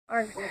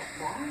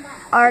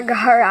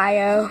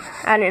Argario.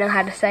 I don't know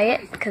how to say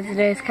it because it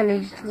is kind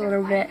of a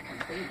little bit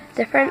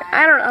different.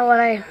 I don't know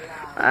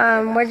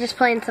what we're just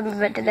playing some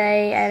of it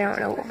today. I don't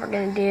know what we're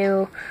gonna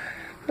do.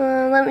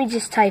 Let me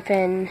just type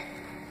in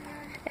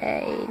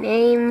a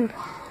name.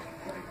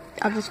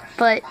 I'll just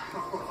put.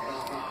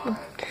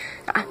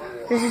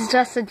 This is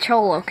just a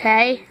troll,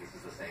 okay?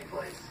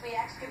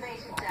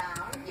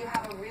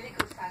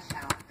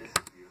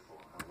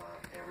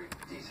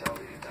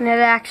 And then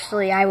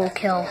actually, I will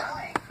kill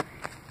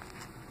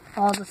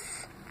all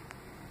this.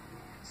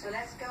 So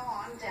let's go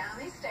on down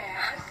these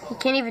stairs. You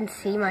can't even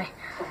see my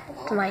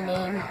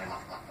name.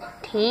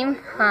 Team?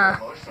 Huh.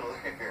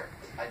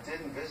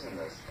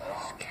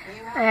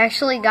 I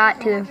actually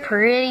got to a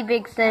pretty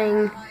big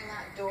thing,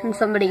 and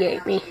somebody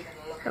ate me.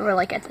 And we're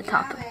like at the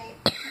top of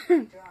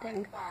the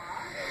thing.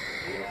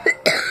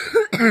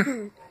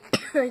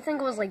 I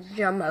think it was like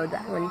Jumbo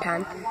that one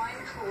time.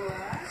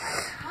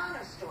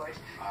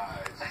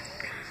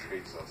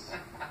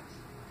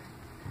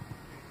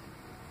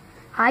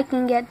 I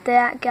can get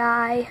that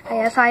guy.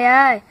 Yes,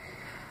 I.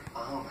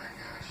 Oh my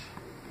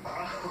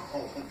gosh.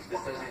 Oh, this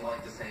doesn't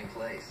like the same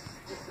place.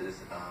 This is,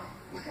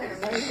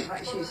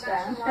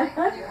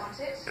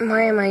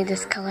 Why am I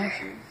this color?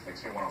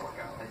 Makes me want to work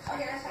out.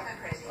 Okay, let's not go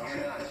crazy.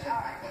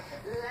 Alright,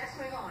 let's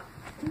move on.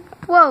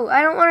 Whoa,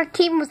 I don't want to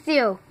team with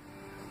you.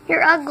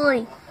 You're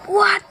ugly.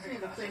 What?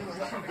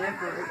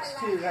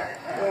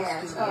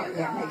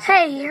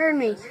 Hey, you heard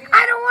me.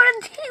 I don't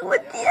want to team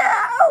with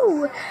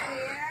you.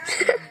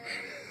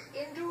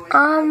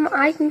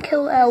 I can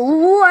kill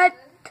what?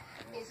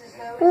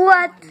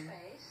 What?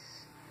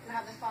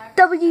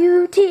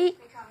 WT.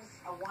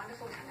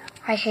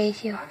 I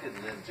hate you.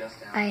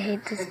 I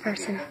hate this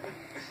person.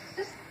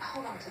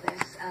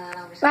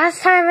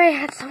 Last time I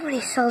had so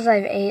many cells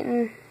I've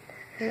eaten.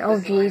 Oh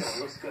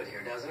jeez.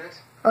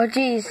 Oh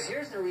jeez.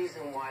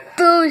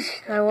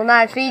 Boosh! I will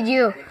not feed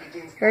you.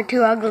 You're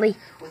too ugly.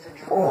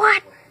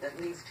 What?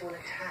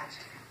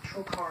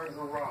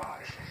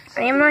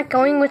 I am not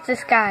going with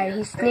this guy.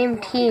 He's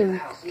named Team.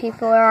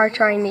 People are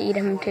trying to eat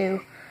him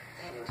too.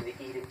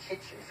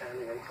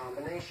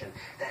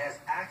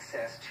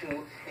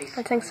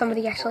 I think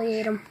somebody actually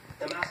ate him.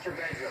 The master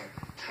bedroom,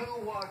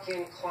 2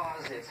 walk-in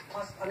closets,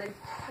 plus an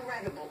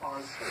incredible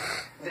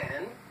ensuite.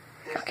 Then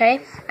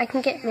okay, I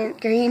can get mint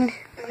green.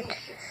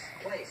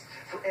 Place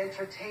for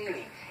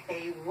entertaining,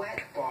 a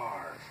wet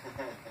bar.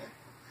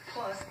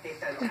 Plus a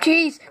fantastic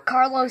Jeez,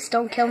 Carlos,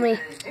 don't kill me.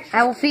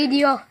 I will feed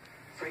you.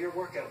 For your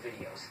workout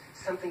videos,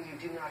 something you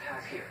do not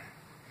have here.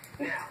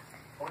 Now,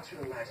 I want you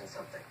to imagine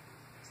something.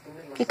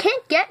 You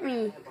can't get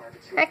me.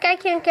 That guy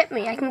can't get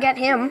me. I can get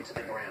him.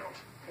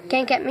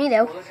 Can't get me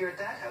though.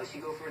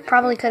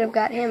 Probably could have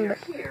got him, but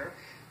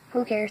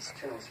who cares?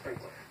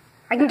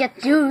 I can get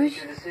Juice.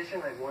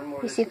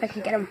 Let me see if I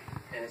can get him.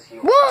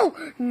 Whoa!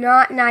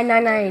 Not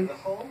 999.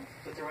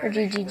 Or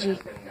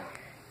GGG.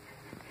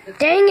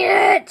 Dang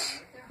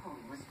it!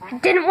 I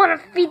didn't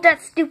want to feed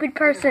that stupid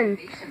person.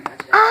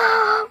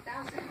 Oh!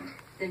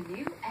 The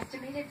new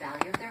estimated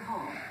value of their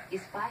home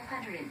is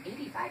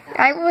 $585,000.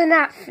 I will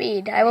not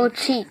feed. I will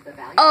cheat.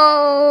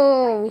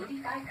 Oh!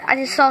 I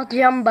just saw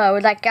Jumbo,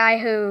 that guy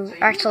who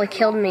actually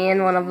killed me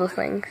in one of the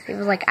things. He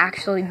was like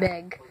actually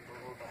big.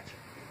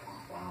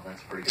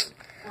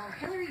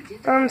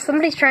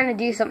 Somebody's trying to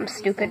do something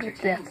stupid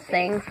with this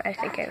thing. I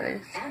think it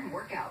was.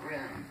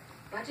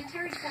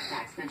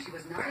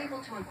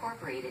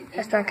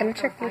 That's not gonna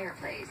trick me.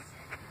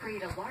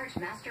 Create a large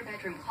master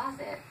bedroom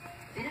closet.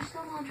 Finish the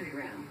laundry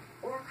room,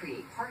 or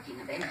create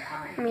parking of any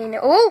kind. I mean,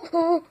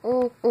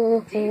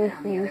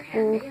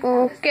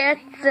 get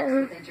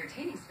them.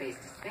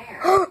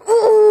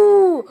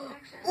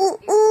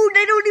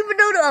 They don't even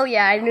know. Oh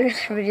yeah, I knew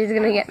somebody's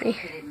gonna get me.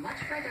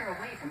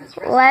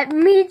 Let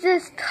me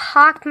just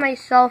talk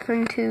myself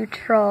into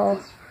troll.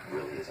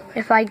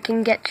 If I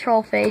can get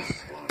troll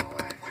face.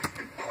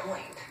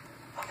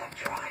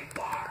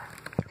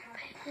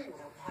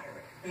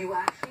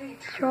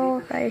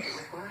 Troll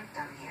face.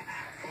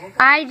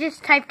 I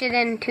just typed it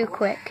in too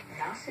quick.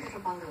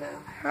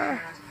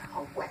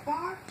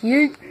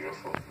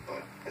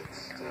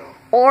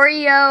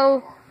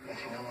 Oreo.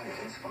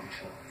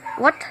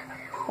 What?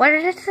 What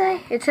did it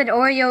say? It said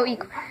Oreo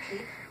equal.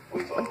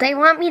 They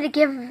want me to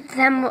give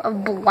them a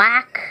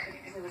black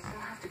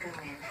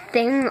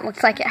thing that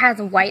looks like it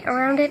has white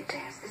around it.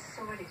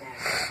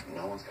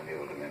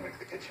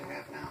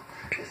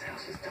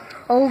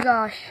 Oh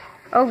gosh.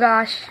 Oh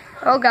gosh.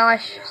 Oh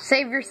gosh.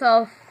 Save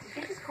yourself.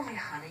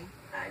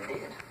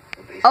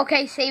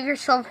 Okay, save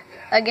yourself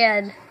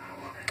again.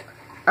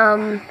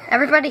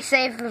 Everybody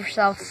save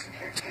themselves.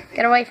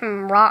 Get away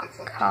from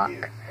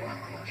Rockhawk.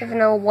 Even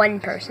though one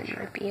person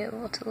might be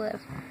able to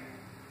live.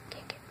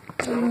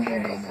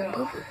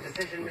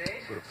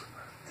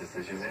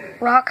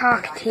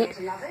 Rockhawk team.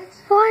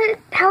 What?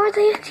 How are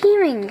they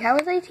teaming? How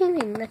are they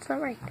teaming? That's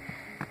not right.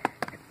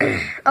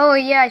 Oh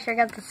yeah, I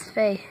forgot this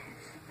face.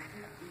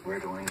 We're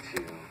going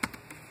to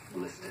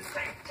list it.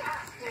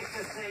 Fantastic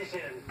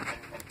decision. I'm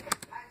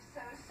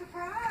so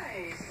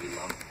surprised. We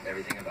love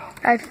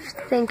I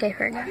think I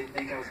forgot.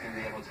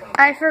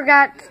 I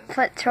forgot to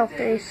put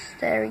trophies.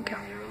 There we go.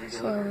 It's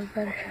a little bit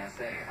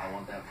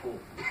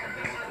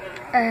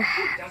better.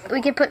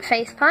 We could put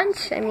face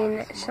punch. I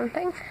mean,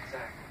 something.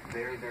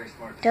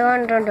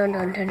 Dun dun dun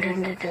dun dun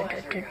dun dun dun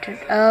dun dun.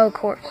 Oh,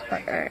 corpse.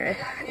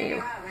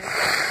 Ew.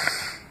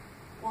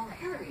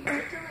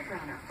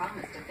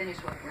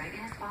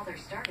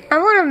 I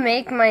want to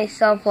make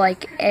myself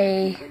like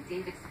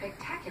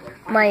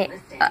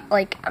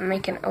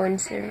make an own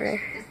server.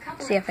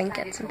 See if I can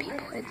get some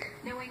people in.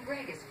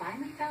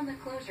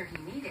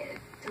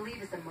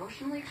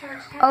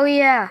 Oh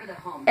yeah,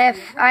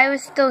 if I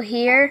was still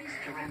here,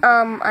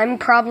 I'm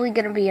probably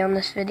gonna be on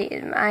this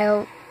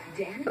video.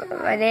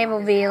 My name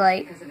will be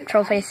like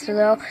Trollface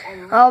though.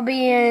 I'll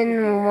be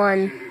in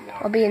one.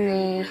 I'll be in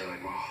the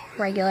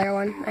regular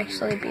one.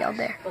 Actually,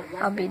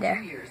 I'll be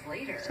there.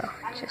 So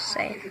just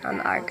saying on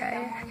the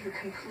archive.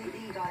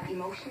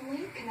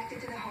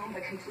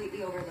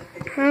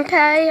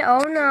 Okay.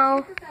 Oh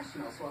no.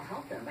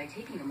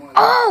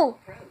 Oh!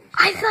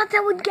 I thought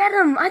that would get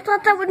him. I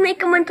thought that would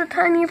make him into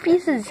tinier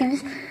pieces.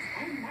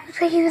 Looks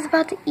like he was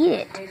about to eat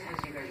it.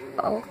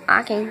 Oh,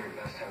 okay.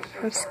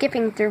 I'm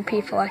skipping through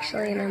people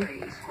actually, and I'm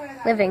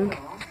living.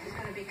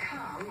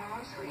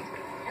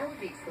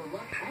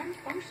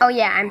 Oh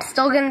yeah, I'm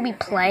still gonna be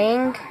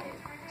playing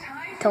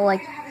till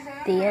like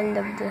the end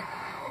of the.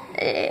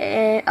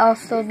 I'll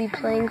still be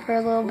playing for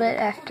a little bit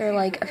after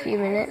like a few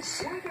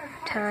minutes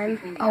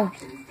time. Oh,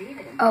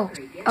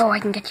 I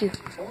can get you.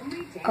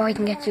 Oh, I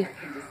can get you.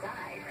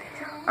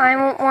 I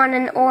don't want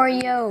an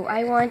Oreo.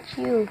 I want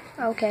you.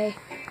 Okay.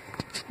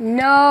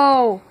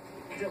 No,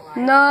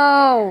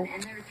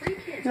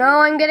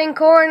 I'm getting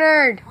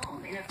cornered.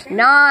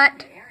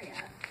 Not.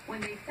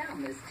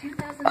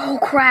 Oh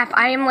crap,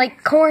 I am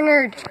like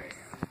cornered.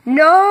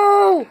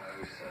 No!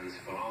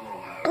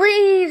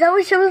 Please, I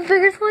wish I was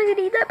bigger so I could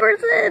eat that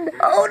person.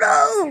 Oh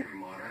no!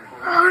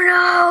 Oh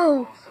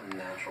no!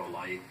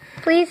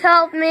 Please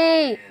help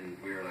me.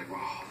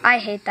 I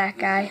hate that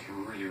guy.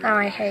 Now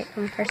I hate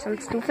him for some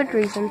stupid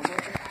reason.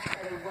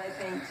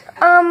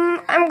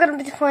 I'm gonna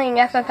be playing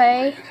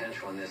FFA.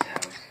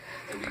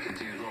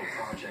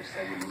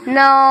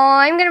 No,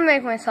 I'm gonna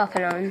make myself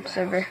an own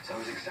server.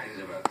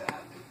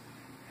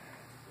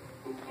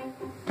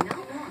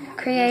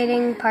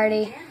 Creating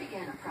party.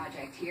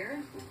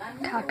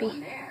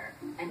 Copy.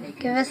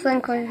 Give this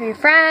link with your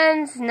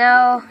friends.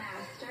 No.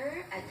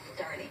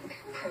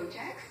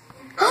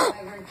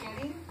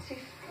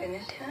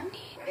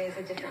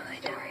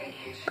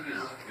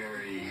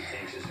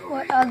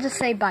 What? I'll just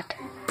say but.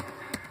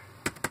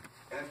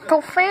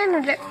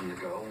 Profanity.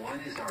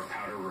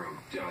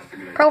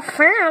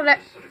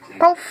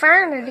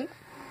 Profanity.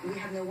 We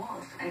have no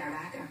walls in our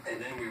bathroom.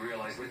 And then we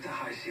realized with the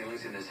high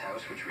ceilings in this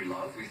house, which we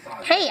love, we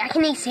thought... Hey, I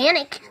can eat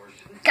Sonic.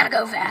 Gotta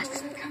go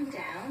fast.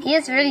 He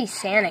is really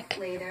Sonic.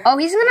 Oh,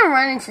 he's gonna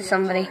run into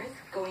somebody.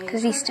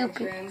 Because he's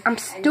stupid. I'm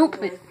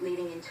stupid.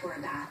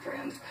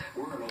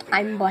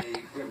 I'm butt.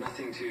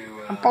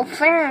 I'm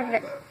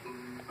profanity.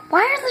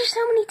 Why are there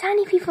so many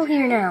tiny people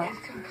here now?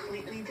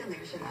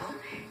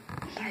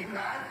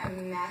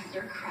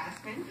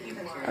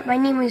 But my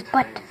name is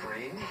Butt.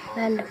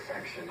 And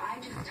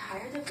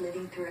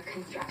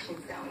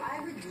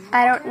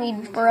I don't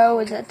need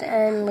bros at the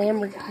end.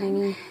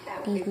 Lamborghini.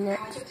 These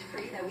nuts.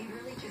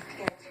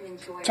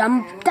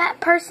 Jump that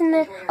person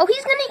there. Oh,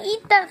 he's gonna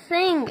eat that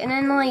thing. And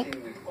then, like,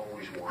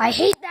 I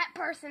hate that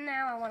person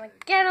now. I want to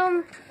get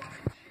him.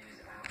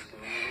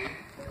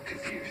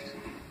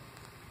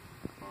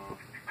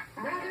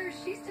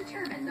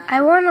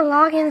 I want to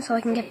log in so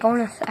I can get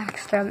bonus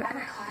extra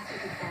math.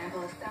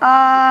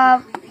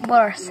 What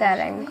are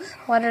settings?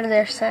 What are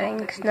their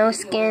settings? No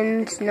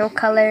skins, no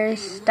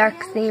colors,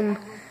 dark theme,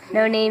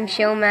 no name,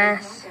 show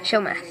math.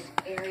 Show math.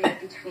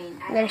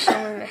 I'm gonna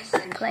show math.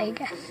 Play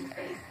guess.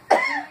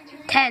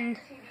 10.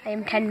 I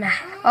am 10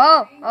 math.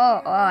 Oh!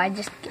 I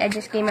just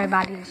gave my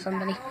body to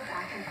somebody.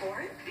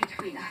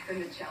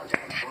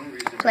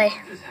 Play.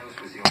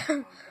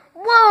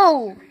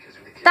 Whoa!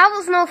 That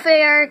was no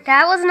fair.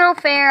 That was no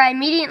fair. I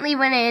immediately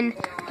went in.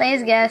 Play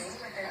as guess.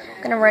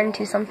 I'm gonna run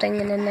into something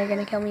and then they're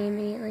gonna kill me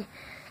immediately.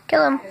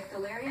 Kill him.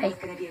 Hey.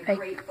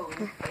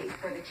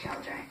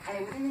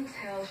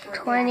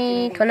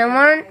 20,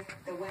 21.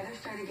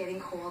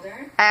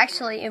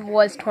 Actually, it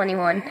was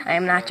 21. I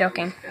am not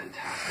joking.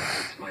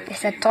 They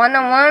said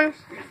 21.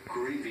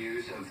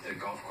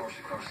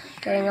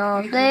 Getting all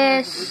of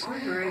this.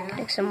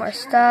 Getting some more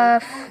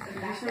stuff.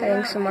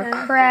 Getting some more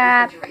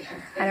crap.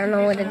 I don't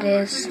know what it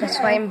is. That's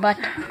why I'm butt.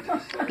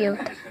 Butte.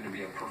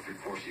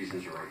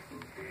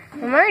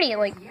 I'm already at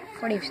like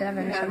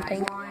 47 or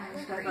something.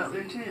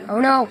 Oh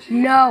no,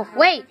 no,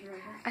 wait.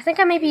 I think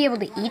I may be able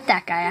to eat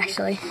that guy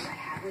actually.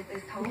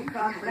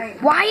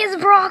 Why is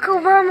Barack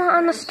Obama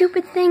on the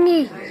stupid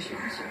thingy?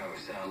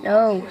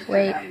 No,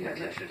 wait.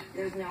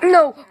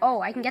 No, oh,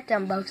 I can get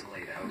them both.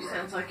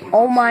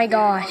 Oh my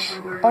gosh.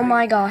 Oh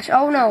my gosh.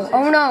 Oh no,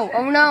 oh no,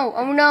 oh no,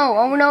 oh no,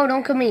 oh no,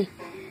 don't kill me.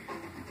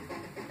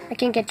 I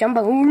can't get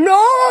Jumbo.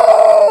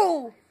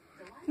 Oh,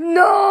 no!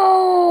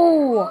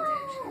 No!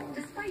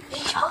 Despite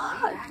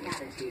Shut. back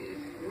attitude,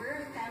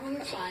 we're a family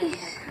of 5 and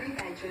have 3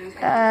 bedrooms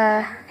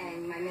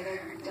and my middle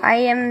daughter I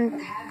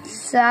am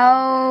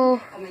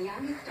so... but my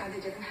youngest daughter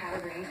doesn't have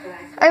a room, so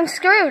that's I'm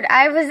screwed.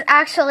 I was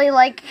actually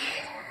like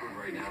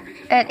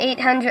at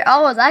 800.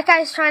 Oh, that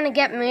guy's trying to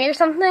get me or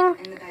something?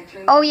 in the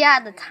bedroom. Oh yeah,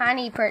 the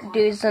tiny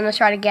dude's gonna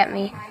try to get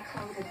me. My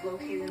closet is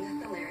located in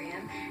the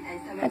solarium,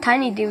 and some A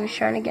tiny dude was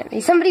trying to get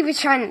me.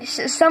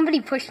 Somebody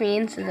pushed me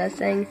into this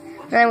thing.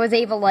 And I was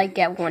able to like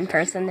get one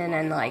person, and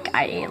then like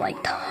I ate like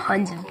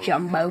tons of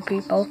jumbo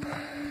people.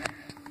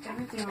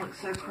 Everything looks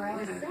so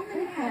crowded.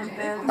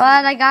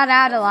 But I got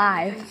out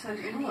alive.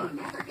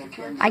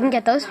 I can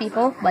get those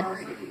people, but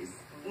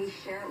we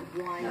share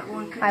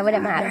one. why would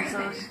it matter?